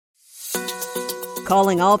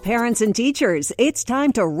Calling all parents and teachers, it's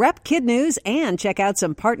time to rep Kid News and check out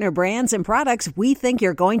some partner brands and products we think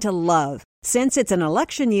you're going to love. Since it's an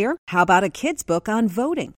election year, how about a kid's book on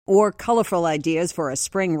voting? Or colorful ideas for a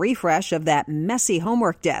spring refresh of that messy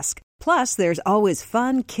homework desk? Plus, there's always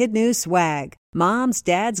fun Kid News swag. Moms,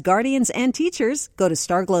 dads, guardians, and teachers, go to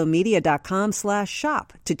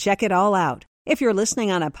starglowmedia.com/shop to check it all out. If you're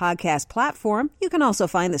listening on a podcast platform, you can also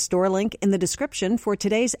find the store link in the description for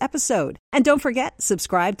today's episode. And don't forget,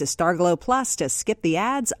 subscribe to Starglow Plus to skip the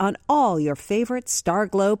ads on all your favorite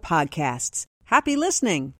Starglow podcasts. Happy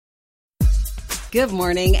listening! Good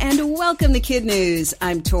morning and welcome to Kid News.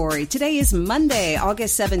 I'm Tori. Today is Monday,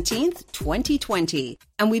 August 17th, 2020.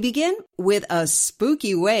 And we begin with a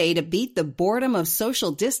spooky way to beat the boredom of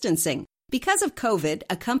social distancing. Because of COVID,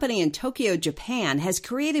 a company in Tokyo, Japan has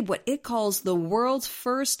created what it calls the world's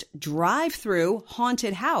first drive-thru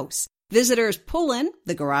haunted house. Visitors pull in,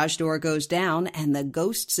 the garage door goes down, and the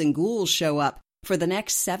ghosts and ghouls show up. For the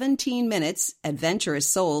next 17 minutes, adventurous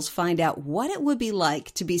souls find out what it would be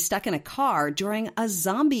like to be stuck in a car during a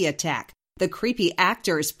zombie attack. The creepy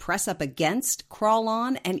actors press up against, crawl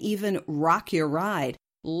on, and even rock your ride.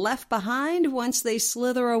 Left behind once they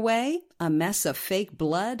slither away, a mess of fake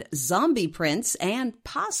blood, zombie prints, and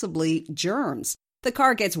possibly germs. The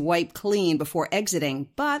car gets wiped clean before exiting,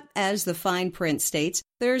 but as the fine print states,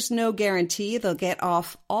 there's no guarantee they'll get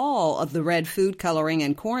off all of the red food coloring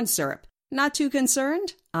and corn syrup. Not too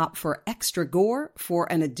concerned? Opt for extra gore for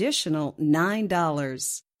an additional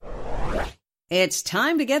 $9. It's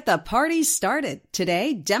time to get the party started.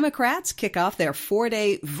 Today, Democrats kick off their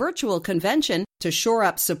 4-day virtual convention to shore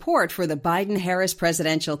up support for the Biden-Harris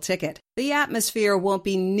presidential ticket. The atmosphere won't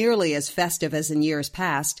be nearly as festive as in years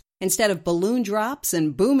past. Instead of balloon drops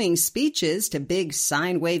and booming speeches to big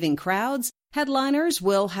sign-waving crowds, headliners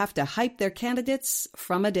will have to hype their candidates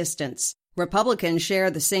from a distance. Republicans share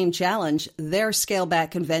the same challenge. Their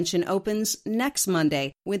scale-back convention opens next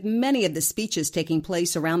Monday, with many of the speeches taking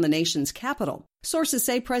place around the nation's capital. Sources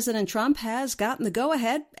say President Trump has gotten the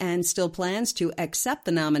go-ahead and still plans to accept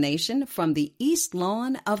the nomination from the East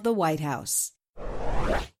Lawn of the White House.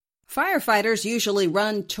 Firefighters usually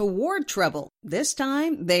run toward trouble. This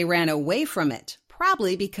time, they ran away from it,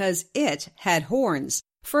 probably because it had horns.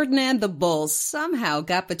 Ferdinand the Bull somehow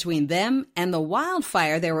got between them and the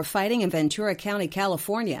wildfire they were fighting in Ventura County,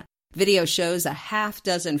 California. Video shows a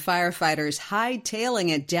half-dozen firefighters hightailing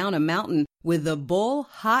it down a mountain with the bull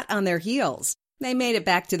hot on their heels. They made it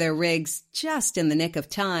back to their rigs just in the nick of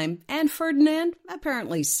time, and Ferdinand,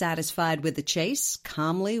 apparently satisfied with the chase,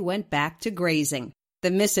 calmly went back to grazing. The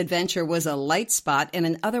misadventure was a light spot in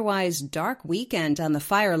an otherwise dark weekend on the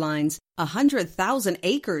fire lines. 100,000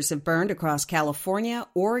 acres have burned across California,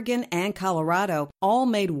 Oregon, and Colorado, all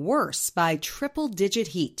made worse by triple-digit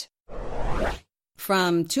heat.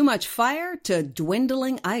 From too much fire to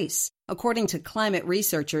dwindling ice. According to climate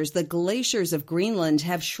researchers, the glaciers of Greenland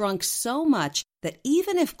have shrunk so much that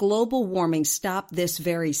even if global warming stopped this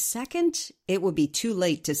very second, it would be too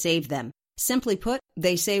late to save them. Simply put,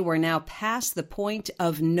 they say we're now past the point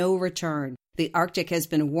of no return. The Arctic has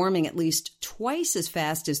been warming at least twice as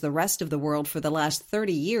fast as the rest of the world for the last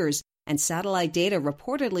 30 years, and satellite data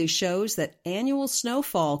reportedly shows that annual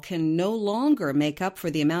snowfall can no longer make up for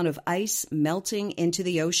the amount of ice melting into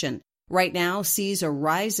the ocean. Right now, seas are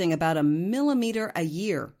rising about a millimeter a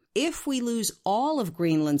year. If we lose all of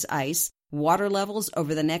Greenland's ice, water levels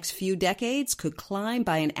over the next few decades could climb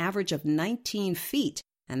by an average of 19 feet.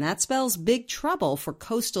 And that spells big trouble for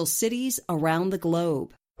coastal cities around the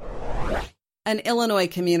globe. An Illinois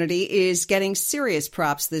community is getting serious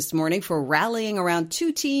props this morning for rallying around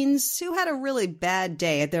two teens who had a really bad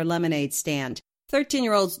day at their lemonade stand.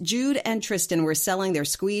 13-year-olds Jude and Tristan were selling their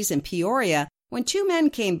squeeze in Peoria when two men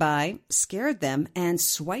came by, scared them, and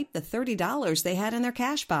swiped the $30 they had in their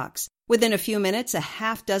cash box. Within a few minutes, a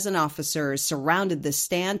half-dozen officers surrounded the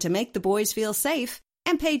stand to make the boys feel safe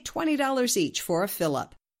and paid $20 each for a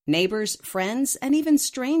fill-up. Neighbors, friends, and even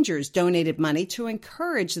strangers donated money to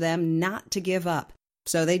encourage them not to give up.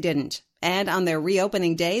 So they didn't. And on their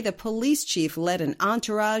reopening day, the police chief led an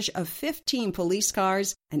entourage of 15 police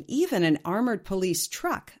cars and even an armored police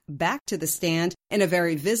truck back to the stand in a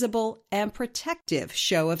very visible and protective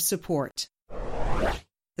show of support.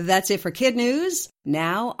 That's it for Kid News.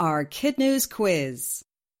 Now our Kid News quiz.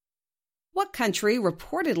 What country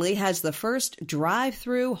reportedly has the first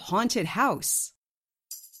drive-thru haunted house?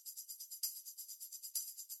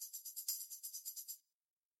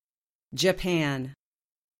 Japan.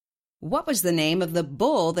 What was the name of the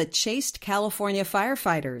bull that chased California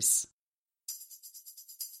firefighters?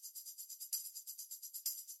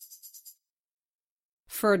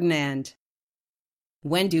 Ferdinand.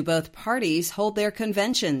 When do both parties hold their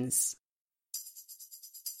conventions?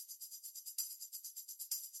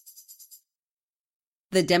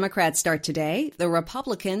 The Democrats start today, the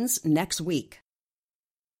Republicans next week.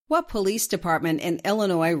 What police department in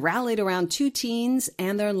Illinois rallied around two teens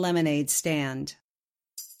and their lemonade stand?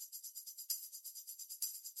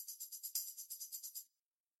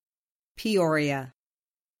 Peoria.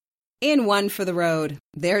 In one for the road,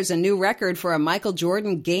 there's a new record for a Michael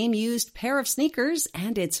Jordan game-used pair of sneakers,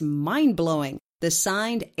 and it's mind-blowing. The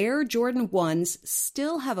signed Air Jordan 1s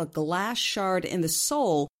still have a glass shard in the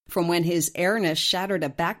sole from when his airness shattered a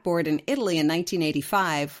backboard in Italy in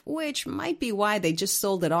 1985, which might be why they just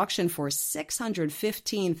sold at auction for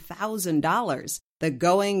 $615,000.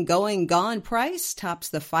 The gone price tops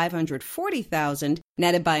the $540,000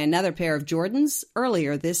 netted by another pair of Jordans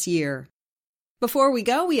earlier this year. Before we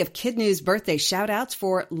go, we have Kid News birthday shout-outs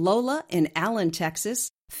for Lola in Allen, Texas,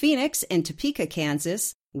 Phoenix in Topeka,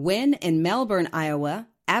 Kansas, Wynn in Melbourne, Iowa,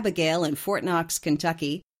 Abigail in Fort Knox,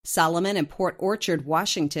 Kentucky, Solomon in Port Orchard,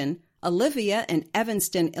 Washington, Olivia in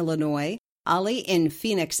Evanston, Illinois, Ali in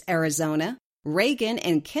Phoenix, Arizona, Reagan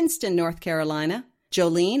in Kinston, North Carolina,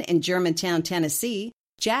 Jolene in Germantown, Tennessee,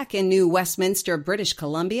 Jack in New Westminster, British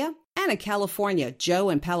Columbia, and in California, Joe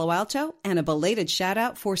in Palo Alto, and a belated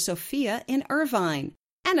shout-out for Sophia in Irvine.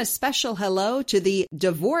 And a special hello to the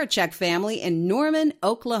Dvoracek family in Norman,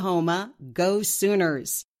 Oklahoma. Go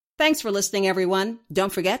Sooners! Thanks for listening, everyone.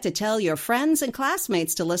 Don't forget to tell your friends and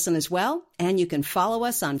classmates to listen as well. And you can follow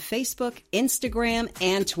us on Facebook, Instagram,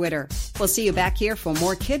 and Twitter. We'll see you back here for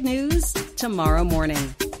more Kid News tomorrow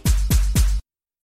morning.